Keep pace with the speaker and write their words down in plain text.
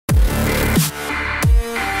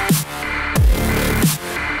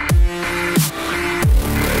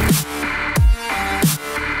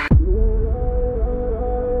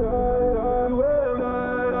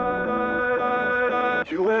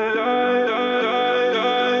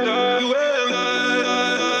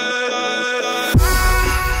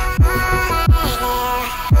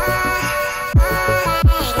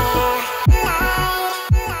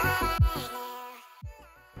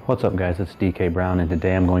What's up guys, it's DK Brown and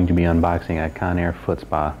today I'm going to be unboxing a Conair Foot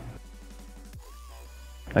Spa.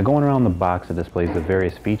 Now going around the box it displays the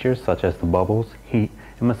various features such as the bubbles, heat,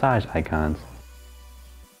 and massage icons.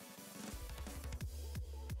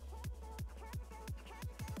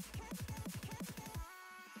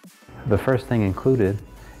 The first thing included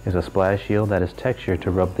is a splash shield that is textured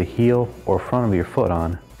to rub the heel or front of your foot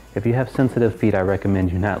on. If you have sensitive feet, I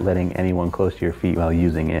recommend you not letting anyone close to your feet while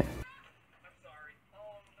using it.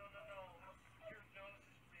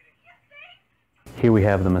 Here we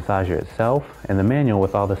have the massager itself and the manual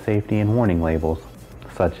with all the safety and warning labels,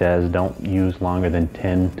 such as don't use longer than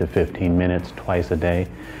 10 to 15 minutes twice a day.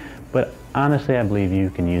 But honestly, I believe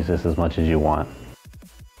you can use this as much as you want.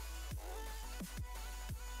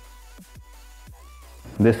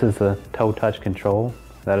 This is the toe touch control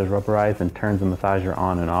that is rubberized and turns the massager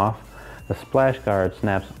on and off. The splash guard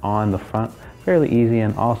snaps on the front fairly easy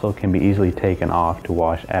and also can be easily taken off to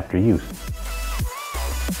wash after use.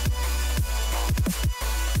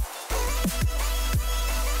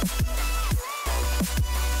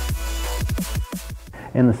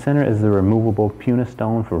 In the center is the removable Puna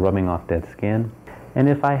stone for rubbing off dead skin. And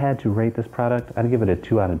if I had to rate this product, I'd give it a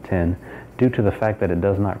 2 out of 10 due to the fact that it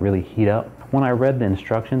does not really heat up. When I read the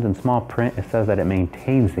instructions in small print, it says that it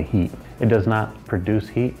maintains the heat. It does not produce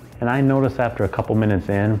heat. And I noticed after a couple minutes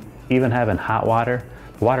in, even having hot water,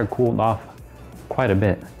 the water cooled off quite a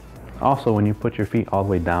bit. Also, when you put your feet all the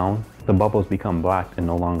way down, the bubbles become blocked and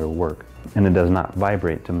no longer work. And it does not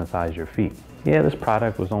vibrate to massage your feet. Yeah, this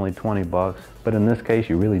product was only 20 bucks, but in this case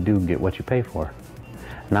you really do get what you pay for.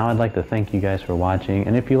 Now I'd like to thank you guys for watching,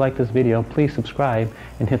 and if you like this video, please subscribe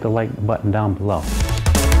and hit the like button down below.